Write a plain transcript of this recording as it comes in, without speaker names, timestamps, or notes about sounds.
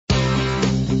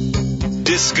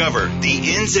Discover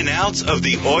the ins and outs of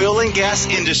the oil and gas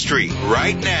industry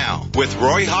right now with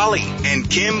Roy Holly and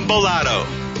Kim Bellotto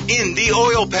in the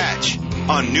Oil Patch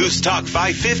on News Talk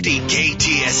 550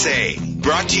 KTSA.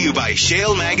 Brought to you by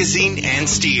Shale Magazine and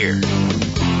Steer.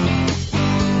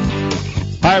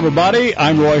 Hi, everybody.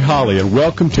 I'm Roy Holly, and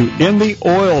welcome to In the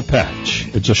Oil Patch.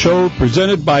 It's a show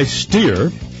presented by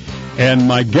Steer, and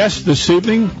my guest this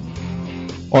evening,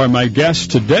 or my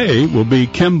guest today, will be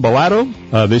Kim Bellotto,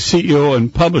 the CEO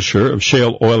and publisher of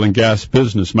Shale Oil and Gas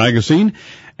Business Magazine,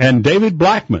 and David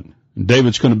Blackman.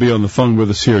 David's going to be on the phone with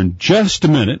us here in just a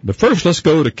minute. But first, let's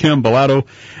go to Kim Bellotto,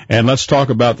 and let's talk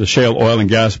about the Shale Oil and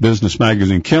Gas Business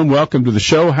Magazine. Kim, welcome to the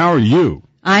show. How are you?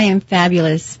 I am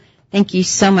fabulous. Thank you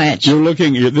so much. You're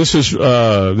looking, this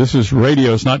is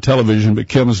radio, it's not television, but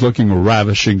Kim is looking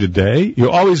ravishing today. You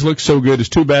always look so good. It's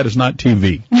too bad it's not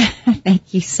TV.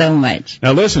 Thank you so much.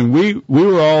 Now listen, we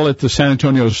were all at the San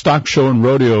Antonio Stock Show and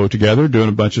Rodeo together, doing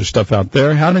a bunch of stuff out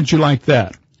there. How did you like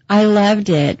that? I loved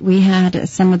it. We had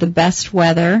some of the best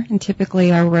weather, and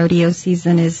typically our rodeo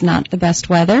season is not the best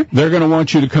weather. They're going to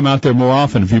want you to come out there more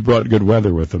often if you brought good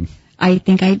weather with them. I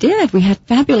think I did. We had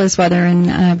fabulous weather, and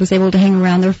I was able to hang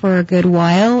around there for a good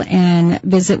while and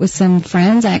visit with some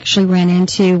friends. I actually ran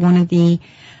into one of the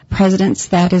presidents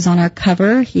that is on our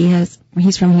cover. He's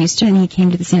from Houston, and he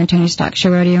came to the San Antonio Stock Show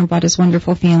Rodeo and brought his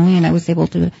wonderful family, and I was able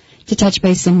to touch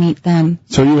base and meet them.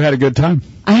 So you had a good time?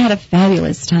 I had a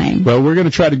fabulous time. Well, we're going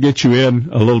to try to get you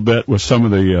in a little bit with some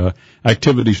of the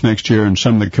activities next year and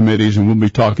some of the committees, and we'll be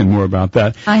talking more about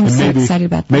that. I'm so excited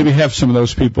about that. Maybe have some of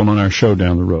those people on our show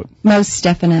down the road. Most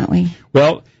definitely.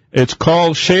 Well, it's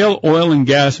called Shale Oil and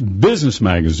Gas Business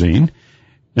Magazine.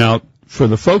 Now, for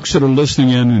the folks that are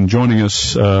listening in and joining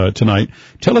us tonight,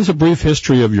 tell us a brief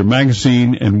history of your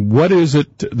magazine and what is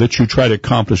it that you try to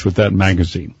accomplish with that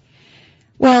magazine?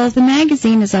 Well, the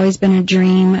magazine has always been a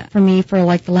dream for me for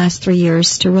like the last 3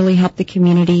 years to really help the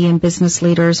community and business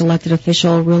leaders, elected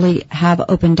officials, really have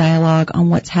open dialogue on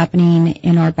what's happening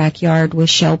in our backyard with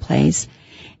shale plays.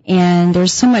 And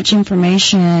there's so much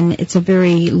information. It's a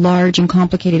very large and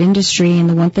complicated industry, and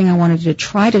the one thing I wanted to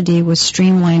try to do was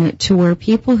streamline it to where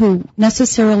people who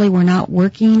necessarily were not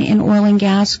working in oil and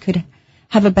gas could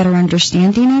have a better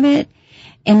understanding of it.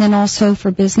 And then also for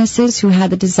businesses who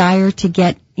had the desire to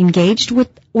get engaged with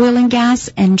oil and gas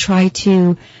and try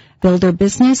to build their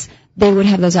business, they would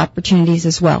have those opportunities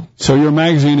as well. So your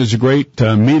magazine is a great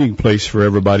meeting place for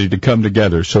everybody to come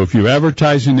together. So if you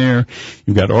advertise in there,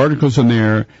 you've got articles in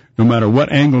there, no matter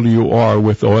what angle you are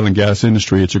with the oil and gas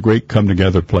industry, it's a great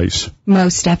come-together place.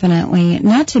 Most definitely.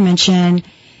 Not to mention,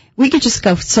 we could just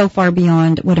go so far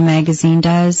beyond what a magazine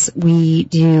does. We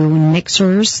do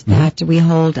mixers that we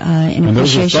hold in appreciation. And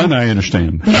those are fun, I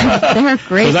understand. They're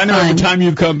great. Because I know every time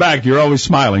you come back, you're always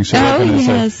smiling. So what can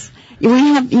I say? We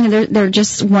have, they're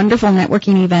just wonderful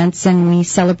networking events, and we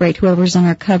celebrate whoever's on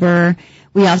our cover.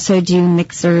 We also do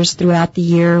mixers throughout the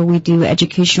year. We do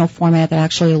educational format that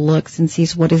actually looks and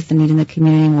sees what is the need in the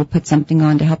community, and we'll put something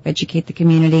on to help educate the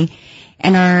community.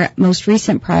 And our most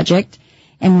recent project,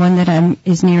 and one that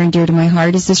is near and dear to my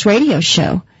heart, is this radio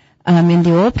show in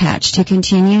the Oil Patch, to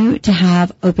continue to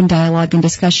have open dialogue and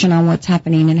discussion on what's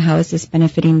happening and how is this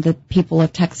benefiting the people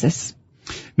of Texas.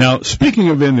 Now, speaking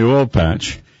of in the Oil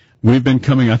Patch, we've been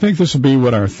coming, I think this will be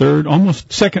our third,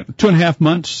 almost second, 2.5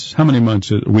 months. How many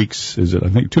weeks is it? I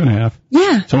think 2.5.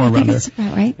 Yeah. Somewhere around there. That's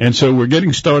about right. And so we're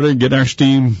getting started, getting our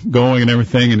steam going and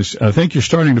everything, and I think you're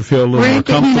starting to feel a little more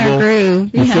comfortable. We're getting in our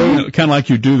groove. You're feeling kind of like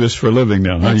you do this for a living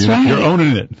now, huh? That's right. You're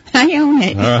owning it. I own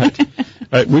it. All right. All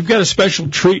right. We've got a special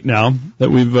treat now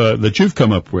that you've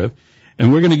come up with,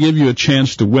 and we're going to give you a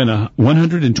chance to win a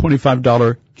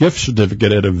 $125 gift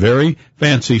certificate at a very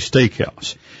fancy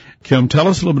steakhouse. Kim, tell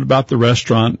us a little bit about the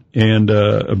restaurant and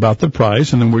about the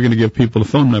price, and then we're going to give people a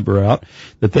phone number out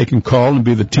that they can call and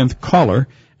be the 10th caller.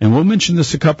 And we'll mention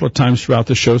this a couple of times throughout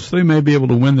the show, so they may be able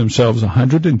to win themselves a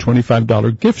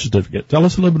 $125 gift certificate. Tell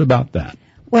us a little bit about that.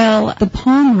 Well, the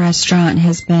Palm Restaurant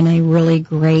has been a really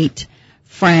great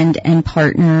friend and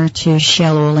partner to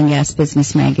Shale Oil and Gas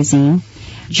Business Magazine.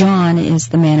 John is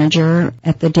the manager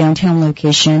at the downtown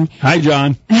location. Hi,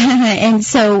 John. And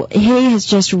so he has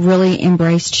just really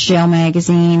embraced Shale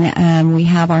Magazine. We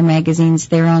have our magazines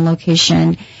there on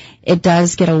location. It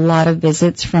does get a lot of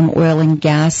visits from oil and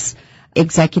gas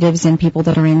executives and people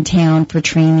that are in town for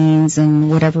trainings and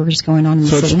whatever is going on in the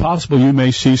city. So it's possible you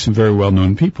may see some very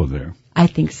well-known people there. I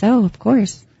think so, of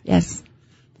course. Yes.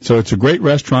 So it's a great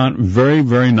restaurant, very,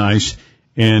 very nice.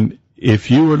 And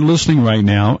if you are listening right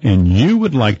now and you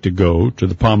would like to go to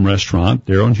the Palm Restaurant,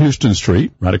 they're on Houston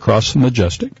Street, right across from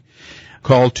Majestic,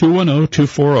 call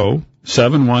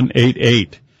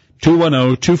 210-240-7188.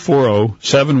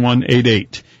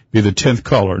 210-240-7188. Be the 10th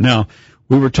caller. Now,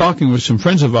 we were talking with some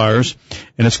friends of ours,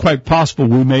 and it's quite possible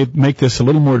we may make this a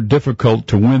little more difficult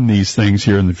to win these things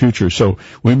here in the future. So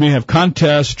we may have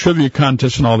contests, trivia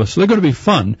contests, and all this. So they're going to be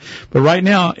fun. But right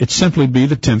now, it's simply be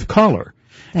the 10th caller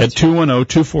at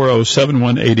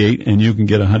 210-240-7188, and you can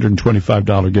get a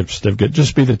 $125 gift certificate.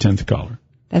 Just be the 10th caller.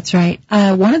 That's right.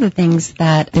 One of the things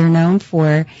that they're known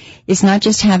for is not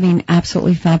just having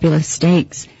absolutely fabulous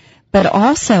steaks, but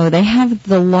also they have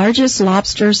the largest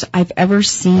lobsters I've ever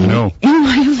seen in my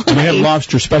life. And they have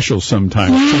lobster specials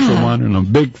sometimes, 2 for 1, and a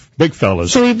big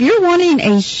fellas. So if you're wanting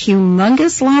a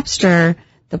humongous lobster,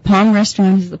 the Palm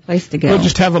Restaurant is the place to go. Well,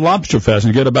 just have a lobster fest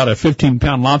and get about a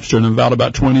 15-pound lobster and invite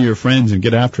about 20 of your friends and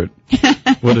get after it.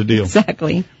 What a deal.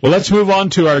 Exactly. Well, let's move on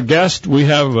to our guest. We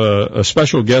have a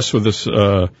special guest with us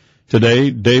today,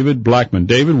 David Blackman.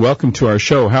 David, welcome to our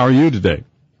show. How are you today?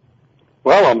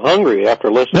 Well, I'm hungry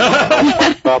after listening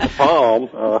about the Palm.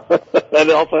 That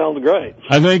all sounds great.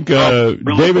 I think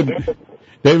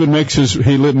David makes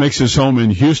his home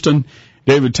in Houston.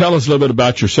 David, tell us a little bit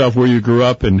about yourself, where you grew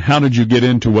up, and how did you get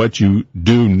into what you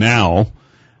do now?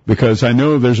 Because I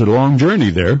know there's a long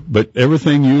journey there, but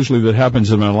everything usually that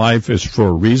happens in my life is for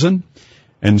a reason.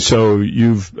 And so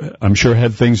you've, I'm sure,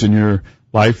 had things in your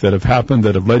life that have happened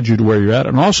that have led you to where you're at,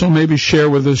 and also maybe share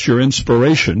with us your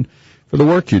inspiration for the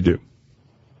work you do.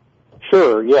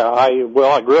 Sure, yeah. I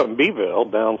grew up in Beeville,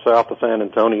 down south of San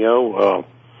Antonio.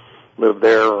 Lived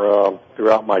there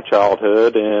throughout my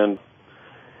childhood, and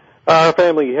our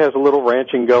family has a little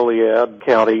ranch in Goliad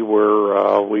County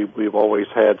where we've always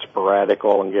had sporadic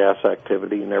oil and gas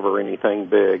activity, never anything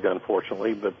big,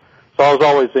 unfortunately. But so I was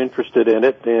always interested in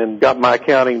it, and got my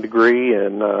accounting degree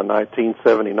in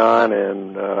 1979,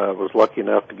 and was lucky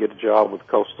enough to get a job with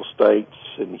Coastal States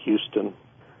in Houston.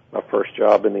 My first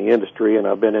job in the industry, and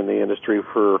I've been in the industry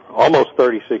for almost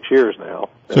 36 years now.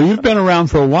 So you've been around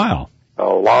for a while. A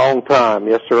long time,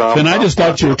 yes, sir. Then I just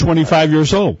thought you were 25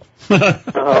 years old. Oh,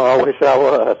 I wish I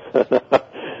was.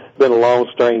 Been a long,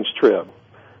 strange trip.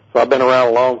 So I've been around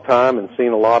a long time and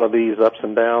seen a lot of these ups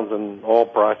and downs in oil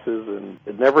prices, and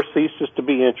it never ceases to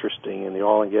be interesting in the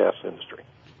oil and gas industry.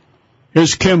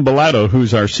 Here's Kim Bellotto,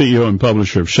 who's our CEO and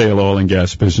publisher of Shale Oil and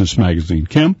Gas Business Magazine.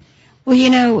 Kim? Well,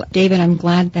 you know, David, I'm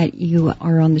glad that you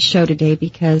are on the show today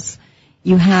because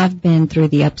you have been through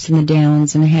the ups and the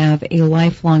downs and have a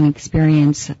lifelong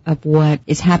experience of what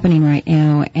is happening right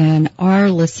now. And our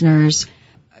listeners,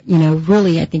 you know,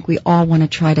 really, I think we all want to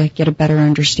try to get a better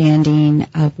understanding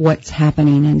of what's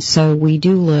happening. And so we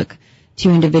do look to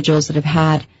individuals that have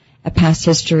had a past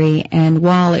history. And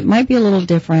while it might be a little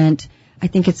different, I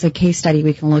think it's a case study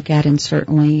we can look at and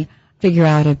certainly figure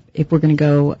out if we're going to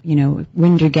go, you know,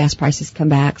 when do gas prices come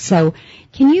back. So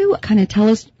can you kind of tell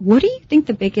us, what do you think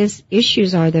the biggest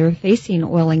issues are that are facing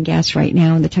oil and gas right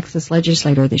now in the Texas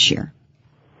legislature this year?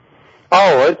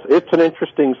 Oh, it's an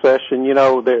interesting session. You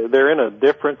know, they're in a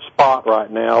different spot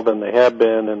right now than they have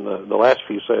been in the last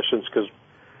few sessions because,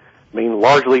 I mean,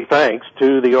 largely thanks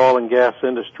to the oil and gas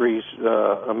industry's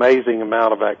amazing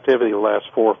amount of activity the last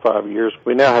 4 or 5 years.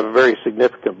 We now have a very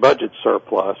significant budget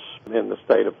surplus in the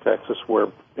state of Texas, where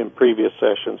in previous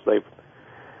sessions they've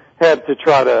had to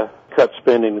try to cut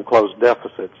spending and close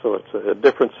deficits. So it's a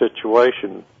different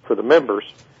situation for the members.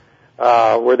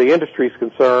 Where the industry is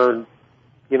concerned,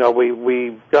 you know,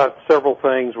 we've got several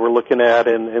things we're looking at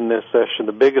in this session.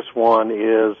 The biggest one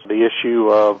is the issue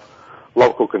of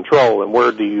local control and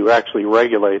where do you actually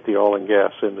regulate the oil and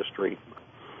gas industry.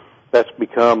 That's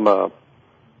become a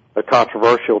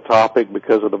controversial topic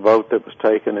because of the vote that was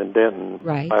taken in Denton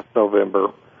last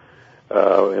November,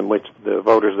 in which the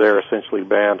voters there essentially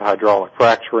banned hydraulic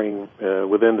fracturing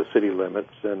within the city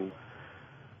limits. And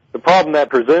the problem that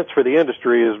presents for the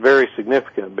industry is very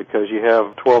significant because you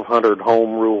have 1,200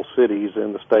 home rule cities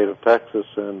in the state of Texas,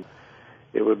 and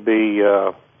it would be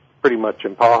pretty much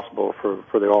impossible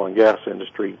for the oil and gas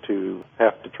industry to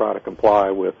have to try to comply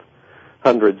with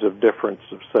hundreds of different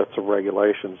sets of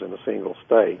regulations in a single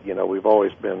state. You know, we've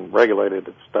always been regulated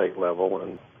at state level,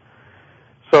 and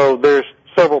so there's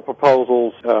several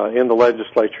proposals in the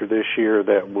legislature this year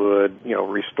that would, you know,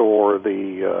 restore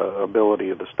the ability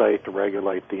of the state to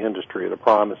regulate the industry, the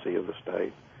primacy of the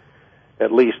state.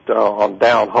 At least on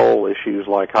downhole issues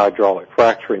like hydraulic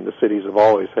fracturing, the cities have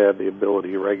always had the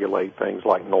ability to regulate things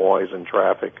like noise and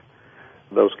traffic,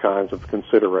 those kinds of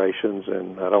considerations,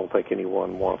 and I don't think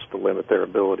anyone wants to limit their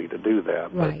ability to do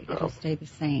that. Right, it'll stay the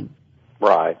same.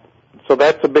 Right. So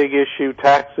that's a big issue.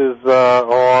 Taxes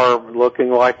are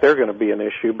looking like they're going to be an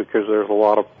issue because there's a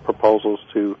lot of proposals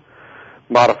to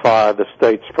modify the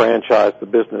state's franchise, the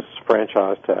business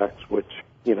franchise tax, which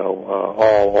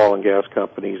all oil and gas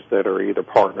companies that are either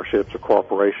partnerships or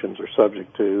corporations are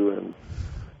subject to, and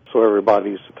so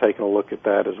everybody's taking a look at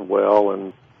that as well.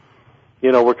 And,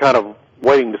 we're kind of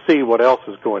waiting to see what else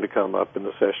is going to come up in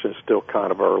the session. It's still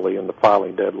kind of early, and the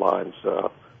filing deadline's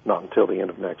not until the end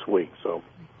of next week. So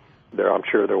I'm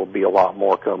sure there will be a lot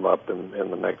more come up in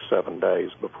the next 7 days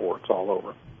before it's all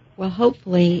over. Well,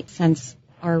 hopefully, since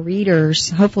our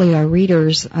readers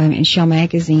in Shale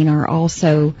Magazine are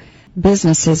also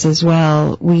businesses as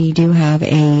well, we do have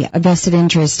a vested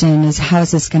interest in how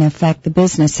is this going to affect the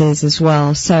businesses as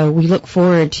well. So we look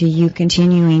forward to you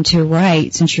continuing to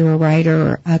write, since you're a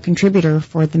writer, a contributor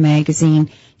for the magazine,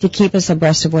 to keep us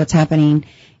abreast of what's happening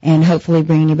and hopefully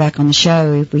bringing you back on the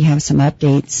show if we have some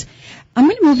updates. I'm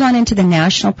going to move on into the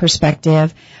national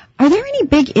perspective. Are there any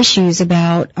big issues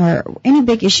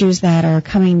that are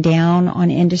coming down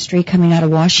on industry coming out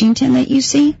of Washington that you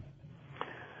see?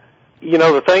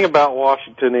 The thing about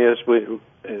Washington is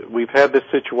we've had this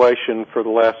situation for the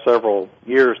last several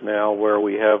years now where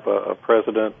we have a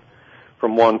president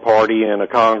from one party and a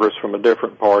Congress from a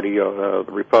different party. The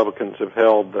Republicans have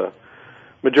held the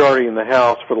majority in the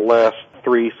House for the last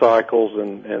 3 cycles,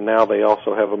 and now they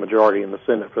also have a majority in the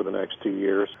Senate for the next 2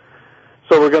 years.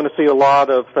 So we're going to see a lot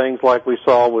of things like we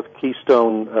saw with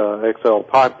Keystone XL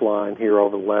Pipeline here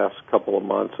over the last couple of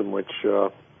months, in which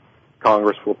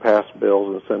Congress will pass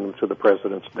bills and send them to the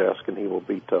president's desk, and he will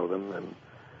veto them.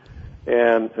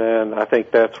 And I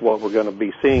think that's what we're going to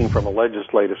be seeing from a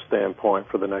legislative standpoint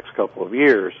for the next couple of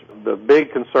years. The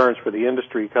big concerns for the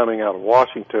industry coming out of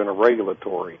Washington are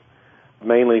regulatory,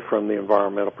 mainly from the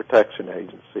Environmental Protection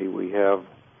Agency. We have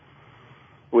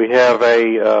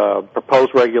a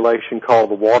proposed regulation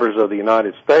called the Waters of the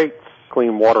United States,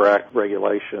 Clean Water Act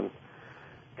regulation,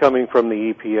 coming from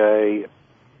the EPA,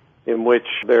 in which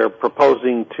they're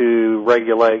proposing to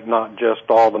regulate not just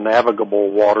all the navigable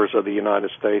waters of the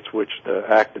United States, which the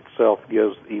Act itself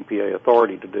gives the EPA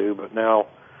authority to do, but now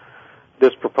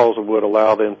this proposal would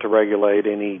allow them to regulate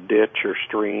any ditch or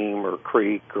stream or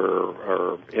creek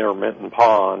or intermittent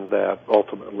pond that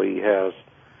ultimately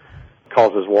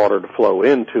causes water to flow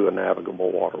into a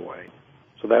navigable waterway.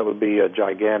 So that would be a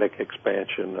gigantic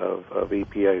expansion of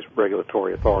EPA's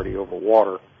regulatory authority over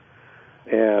water,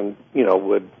 and,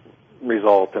 would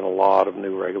result in a lot of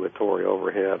new regulatory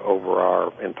overhead over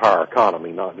our entire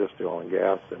economy, not just the oil and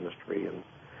gas industry. And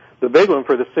the big one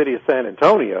for the city of San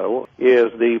Antonio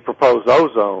is the proposed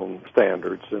ozone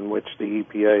standards, in which the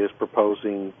EPA is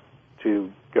proposing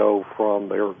to go from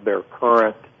their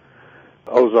current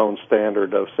ozone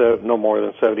standard of no more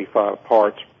than 75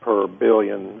 parts per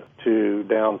billion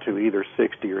down to either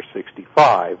 60 or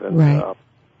 65. And, right.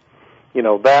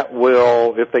 That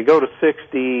will, if they go to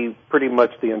 60, pretty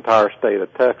much the entire state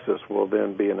of Texas will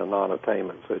then be in a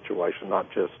non-attainment situation,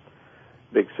 not just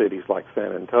big cities like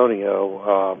San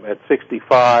Antonio. At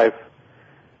 65,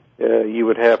 you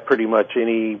would have pretty much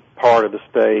any part of the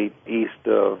state east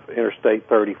of Interstate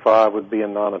 35 would be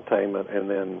in non-attainment, and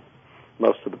then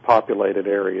most of the populated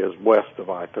areas west of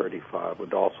I-35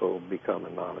 would also become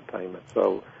in non-attainment.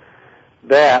 So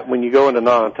that, when you go into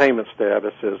non-attainment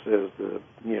status, as the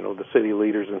city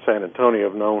leaders in San Antonio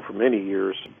have known for many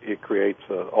years, it creates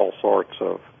all sorts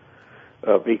of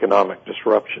economic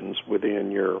disruptions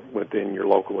within your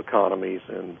local economies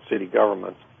and city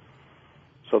governments.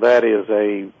 So that is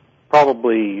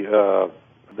probably the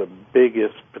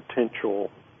biggest potential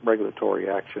regulatory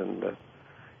action, that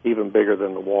even bigger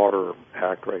than the Water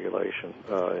Act regulation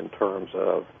in terms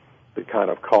of the kind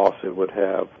of costs it would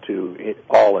have to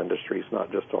all industries, not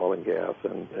just oil and gas,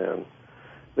 and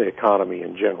the economy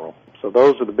in general. So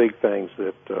those are the big things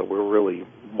that we're really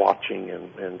watching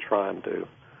and trying to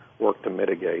work to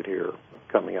mitigate here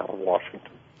coming out of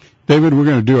Washington. David, we're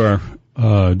going to do our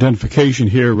identification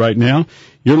here right now.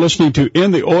 You're listening to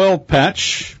In the Oil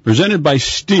Patch, presented by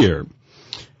Steer.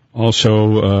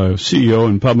 Also, CEO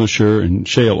and publisher and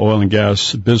shale oil and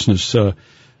gas business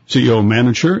CEO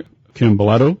manager Kim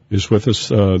Bellotto is with us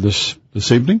this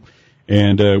evening,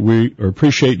 and we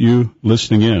appreciate you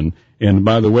listening in. And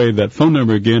by the way, that phone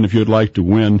number again, if you'd like to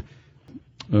win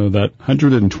that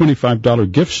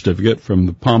 $125 gift certificate from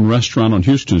the Palm Restaurant on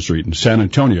Houston Street in San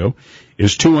Antonio,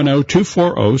 is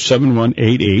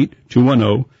 210-240-7188,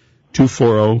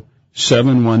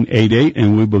 210-240-7188,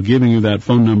 and we'll be giving you that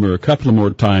phone number a couple of more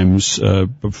times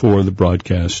before the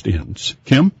broadcast ends.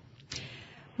 Kim?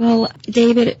 Well,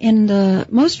 David, in the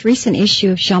most recent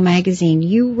issue of Shale Magazine,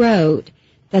 you wrote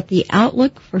that the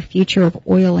outlook for future of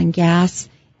oil and gas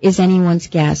is anyone's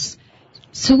guess.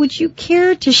 So would you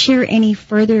care to share any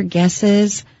further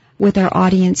guesses with our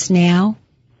audience now?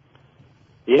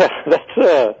 Yeah,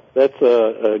 that's that's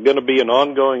going to be an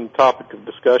ongoing topic of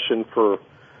discussion for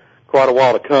quite a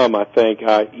while to come, I think.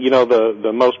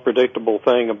 The most predictable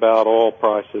thing about oil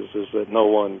prices is that no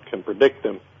one can predict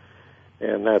them,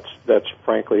 and that's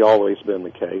frankly always been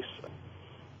the case.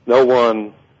 No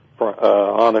one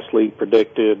honestly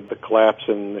predicted the collapse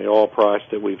in the oil price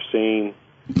that we've seen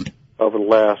over the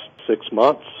last 6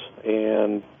 months,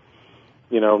 and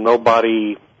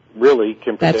nobody really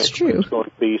can predict what it's going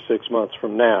to be 6 months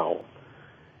from now.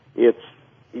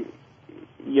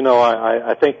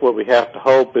 I think what we have to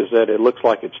hope is that it looks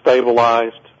like it's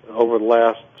stabilized over the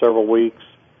last several weeks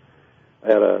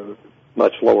at a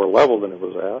much lower level than it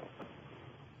was at.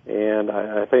 And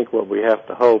I think what we have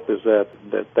to hope is that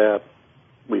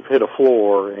we've hit a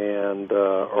floor and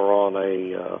are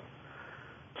on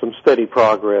some steady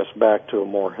progress back to a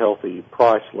more healthy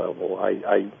price level.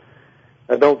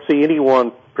 I don't see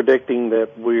anyone predicting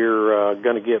that we're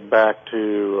going to get back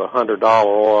to $100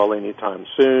 oil anytime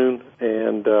soon,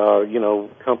 and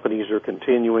companies are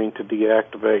continuing to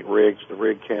deactivate rigs. The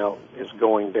rig count is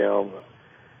going down.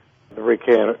 The rig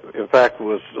count, in fact,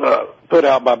 was put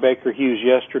out by Baker Hughes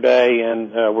yesterday,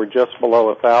 and we're just below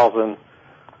 1,000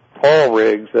 oil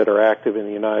rigs that are active in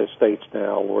the United States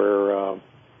now, where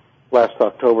last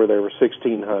October there were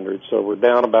 1,600, so we're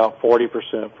down about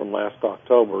 40% from last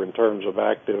October in terms of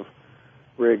active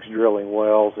rigs drilling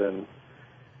wells. And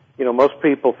most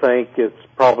people think it's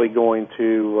probably going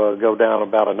to go down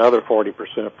about another 40%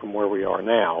 from where we are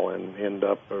now and end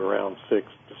up around 600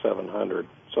 to 700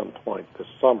 some point this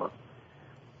summer.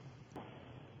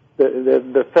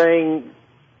 The thing,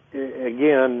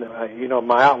 again,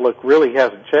 my outlook really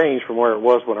hasn't changed from where it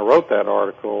was when I wrote that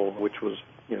article, which was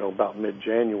about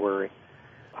mid-January.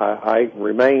 I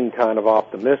remain kind of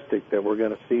optimistic that we're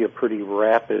going to see a pretty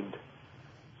rapid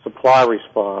supply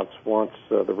response once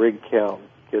the rig count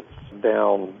gets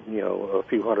down, a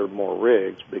few hundred more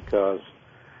rigs, because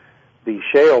the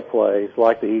shale plays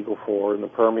like the Eagle Ford and the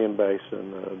Permian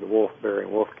Basin, the Wolfberry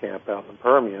and Wolfcamp out in the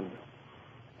Permian,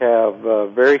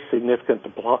 have very significant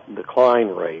decline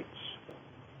rates.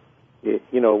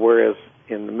 Whereas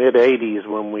in the mid-'80s,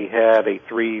 when we had a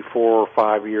 3, 4,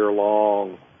 5 year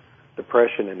long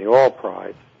depression in the oil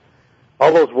price,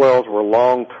 all those wells were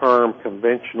long-term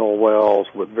conventional wells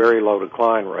with very low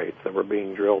decline rates that were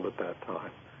being drilled at that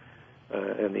time.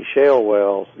 And the shale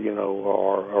wells,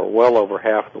 are well over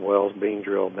half the wells being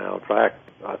drilled now. In fact,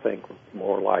 I think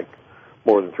more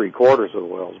than 3/4 of the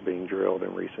wells being drilled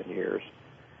in recent years.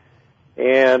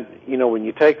 And, when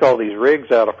you take all these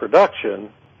rigs out of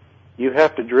production, you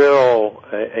have to drill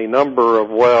a number of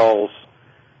wells,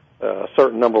 a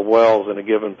certain number of wells in a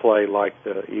given play like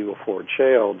the Eagle Ford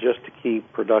Shale, just to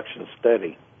keep production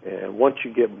steady. And once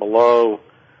you get below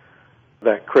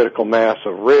that critical mass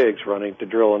of rigs running to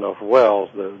drill enough wells,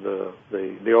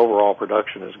 the overall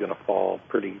production is going to fall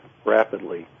pretty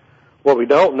rapidly. What we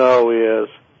don't know is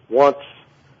once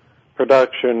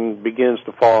production begins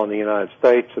to fall in the United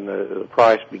States and the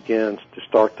price begins to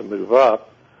start to move up,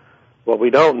 what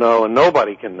we don't know, and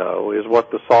nobody can know, is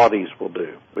what the Saudis will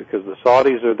do, because the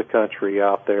Saudis are the country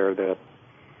out there that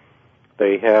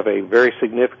they have a very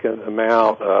significant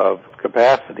amount of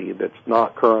capacity that's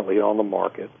not currently on the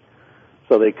market.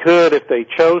 So they could, if they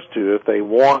chose to, if they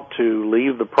want to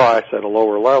leave the price at a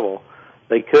lower level,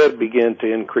 they could begin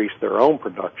to increase their own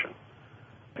production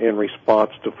in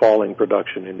response to falling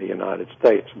production in the United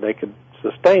States. And they could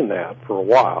sustain that for a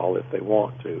while if they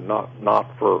want to,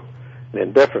 not for an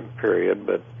indefinite period,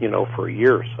 but, for a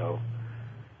year or so.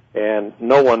 And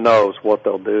no one knows what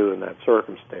they'll do in that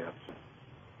circumstance.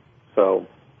 So,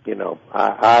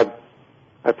 I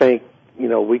think,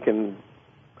 we can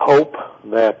hope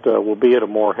that we'll be at a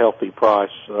more healthy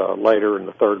price later in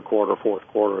the third quarter, fourth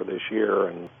quarter of this year,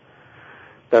 and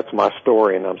that's my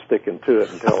story, and I'm sticking to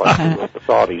it until I see what the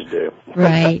Saudis do.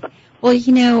 Right. Well,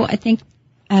 I think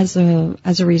as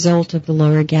a result of the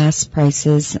lower gas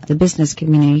prices, the business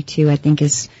community too, I think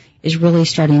is really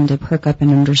starting to perk up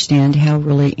and understand how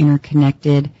really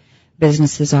interconnected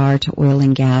businesses are to oil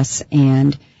and gas,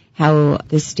 and how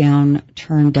this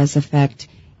downturn does affect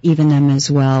even them as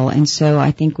well. And so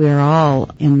I think we are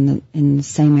all in the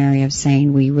same area of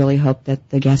saying we really hope that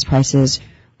the gas prices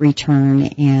return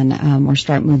and or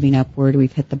start moving upward.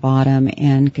 We've hit the bottom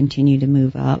and continue to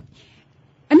move up.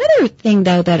 Another thing,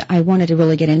 though, that I wanted to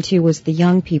really get into was the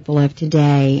young people of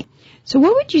today. So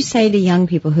what would you say to young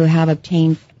people who have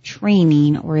obtained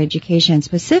training or education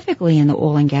specifically in the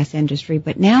oil and gas industry,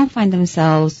 but now find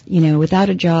themselves, without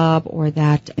a job, or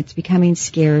that it's becoming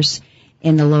scarce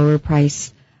in the lower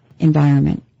price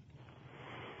environment?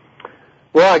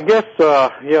 Well, I guess,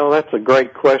 that's a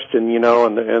great question,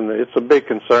 and it's a big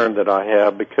concern that I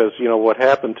have because, what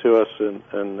happened to us in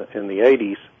the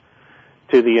 80s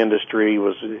to the industry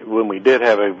was when we did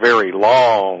have a very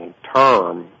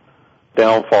long-term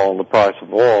downfall in the price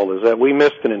of oil is that we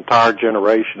missed an entire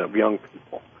generation of young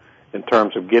people in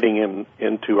terms of getting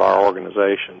into our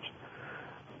organizations.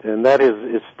 And that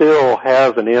it still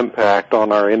has an impact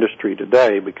on our industry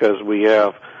today because we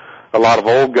have a lot of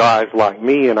old guys like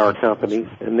me in our company,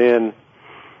 and then,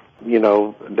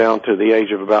 down to the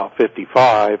age of about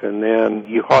 55, and then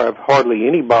you have hardly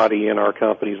anybody in our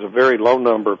companies, a very low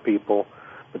number of people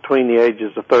between the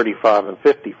ages of 35 and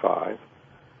 55.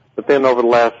 But then over the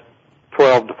last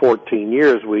 12 to 14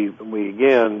 years, we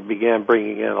again began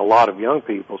bringing in a lot of young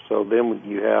people, so then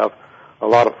you have a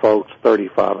lot of folks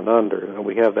 35 and under, and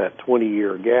we have that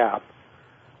 20-year gap.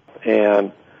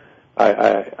 And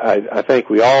I think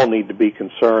we all need to be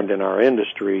concerned in our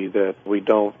industry that we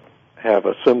don't have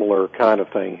a similar kind of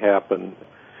thing happen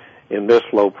in this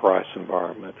low-price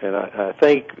environment. And I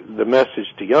think the message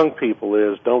to young people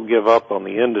is don't give up on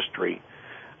the industry.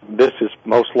 This is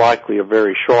most likely a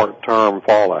very short-term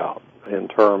fallout in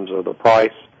terms of the price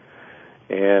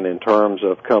and in terms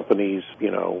of companies,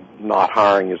 not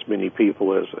hiring as many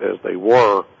people as they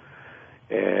were.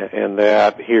 And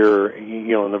that here,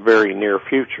 in the very near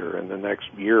future, in the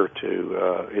next year or two,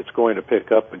 it's going to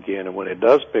pick up again. And when it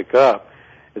does pick up,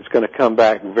 it's going to come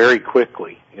back very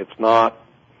quickly. It's not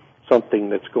something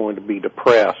that's going to be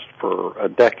depressed for a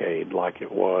decade like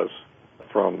it was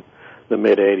from the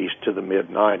mid-'80s to the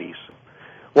mid-'90s.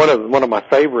 One of my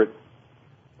favorite,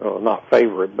 not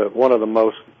favorite, but one of the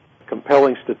most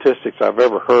compelling statistics I've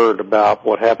ever heard about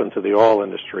what happened to the oil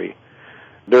industry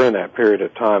during that period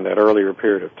of time, that earlier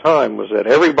period of time, was that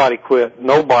everybody quit.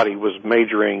 Nobody was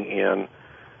majoring in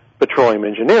petroleum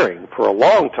engineering for a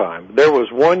long time. There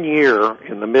was 1 year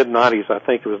in the mid-'90s, I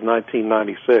think it was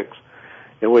 1996,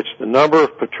 in which the number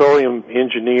of petroleum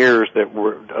engineers that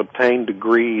were obtained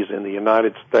degrees in the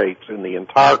United States in the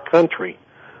entire country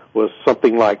was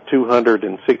something like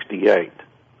 268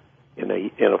 in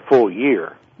a full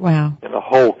year. Wow. In the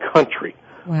whole country.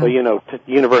 Wow. So,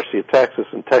 University of Texas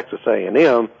and Texas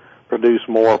A&M produce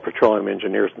more petroleum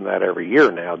engineers than that every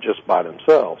year now, just by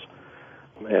themselves.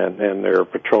 And there are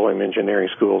petroleum engineering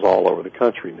schools all over the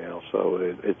country now. So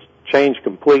it's changed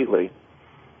completely.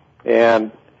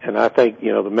 And I think,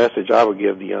 the message I would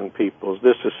give the young people is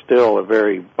this is still a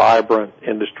very vibrant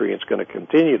industry. It's going to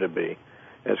continue to be.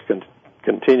 It's going to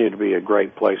continue to be a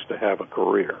great place to have a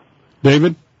career.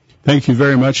 David, thank you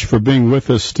very much for being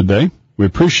with us today. We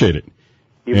appreciate it.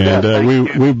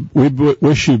 And we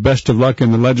wish you best of luck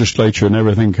in the legislature and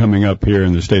everything coming up here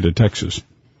in the state of Texas.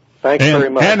 Thanks very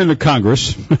much. And in the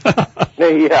Congress.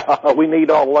 Yeah, we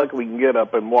need all the luck we can get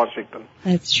up in Washington.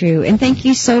 That's true. And thank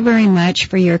you so very much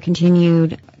for your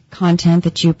continued content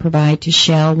that you provide to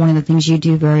Shell. One of the things you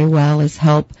do very well is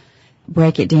help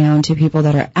break it down to people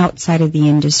that are outside of the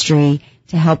industry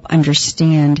to help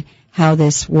understand how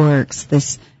this works,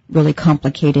 this really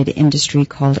complicated industry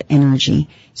called energy.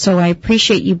 So I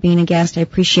appreciate you being a guest. I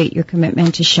appreciate your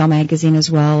commitment to Shell Magazine as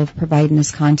well of providing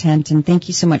this content. And thank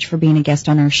you so much for being a guest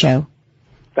on our show.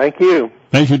 Thank you.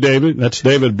 Thank you, David. That's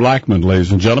David Blackman,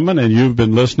 ladies and gentlemen. And you've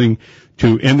been listening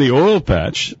to In the Oil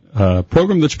Patch, a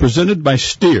program that's presented by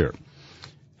Steer.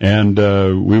 And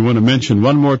we want to mention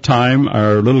one more time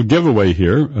our little giveaway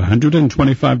here, a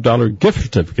 $125 gift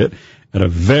certificate at a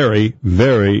very,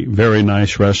 very, very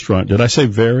nice restaurant. Did I say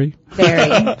very?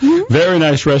 Very. Very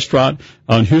nice restaurant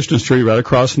on Houston Street, right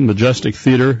across from the Majestic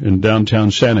Theater in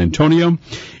downtown San Antonio.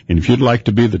 And if you'd like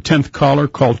to be the 10th caller,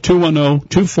 call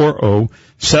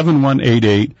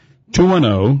 210-240-7188,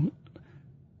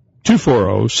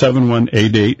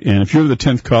 210-240-7188. And if you're the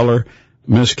 10th caller,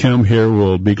 Miss Kim here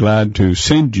will be glad to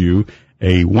send you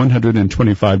a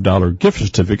 $125 gift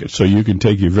certificate so you can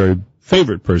take your very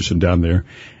favorite person down there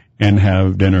and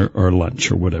have dinner or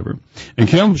lunch or whatever. And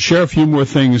Kim, share a few more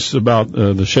things about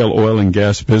the Shell Oil and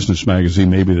Gas Business Magazine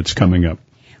maybe that's coming up.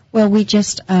 Well, we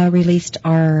just released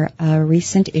our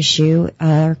recent issue.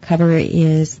 Our cover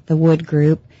is the Wood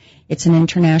Group. It's an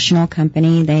international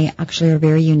company. They actually are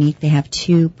very unique. They have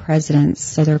two presidents,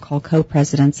 so they're called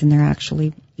co-presidents, and they're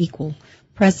actually equal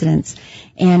presidents.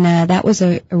 And that was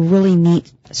a really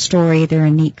neat story. They're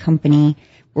a neat company.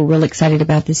 We're really excited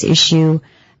about this issue.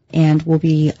 And we'll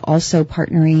be also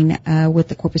partnering with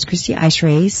the Corpus Christi Ice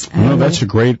Rays. That's a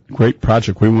great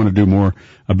project. We want to do more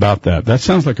about that. That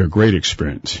sounds like a great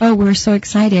experience. Oh, we're so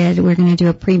excited. We're going to do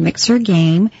a pre-mixer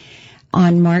game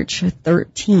on March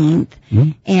 13th.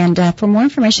 Mm-hmm. And for more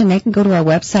information, they can go to our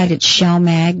website at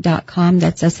shalemag.com.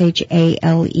 That's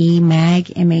S-H-A-L-E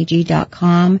mag,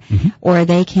 M-A-G.com. Mm-hmm. Or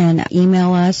they can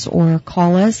email us or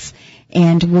call us,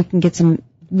 and we can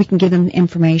give them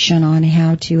information on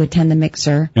how to attend the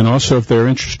mixer. And also, if they're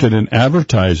interested in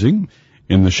advertising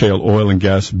in the Shale Oil and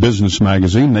Gas Business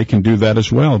Magazine, they can do that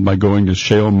as well by going to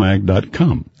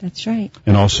shalemag.com. That's right.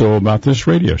 And also about this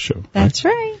radio show. That's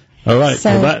right. All right.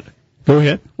 So go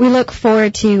ahead. We look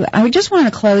forward to, I would just want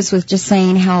to close with just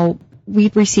saying how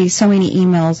we've received so many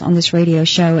emails on this radio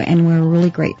show, and we're really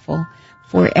grateful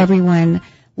for everyone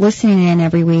listening in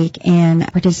every week and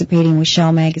participating with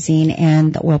Shale Magazine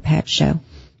and the Oil Patch Show.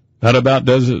 That about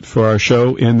does it for our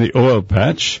show In the Oil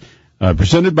Patch,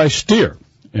 presented by Steer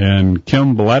and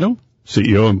Kim Bellotto,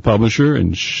 CEO and publisher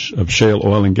of Shale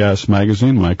Oil and Gas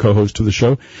Magazine, my co-host of the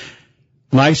show.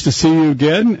 Nice to see you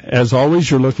again. As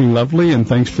always, you're looking lovely, and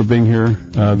thanks for being here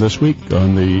this week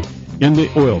on the In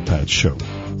the Oil Patch Show.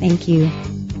 Thank you.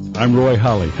 I'm Roy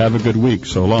Holly. Have a good week.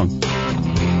 So long.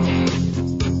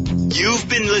 You've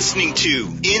been listening to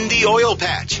In the Oil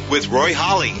Patch with Roy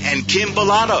Holly and Kim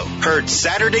Bellotto. Heard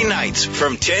Saturday nights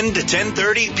from 10 to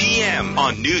 10:30 p.m.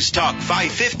 on News Talk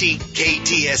 550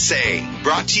 KTSA.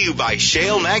 Brought to you by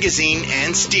Shale Magazine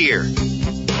and Steer.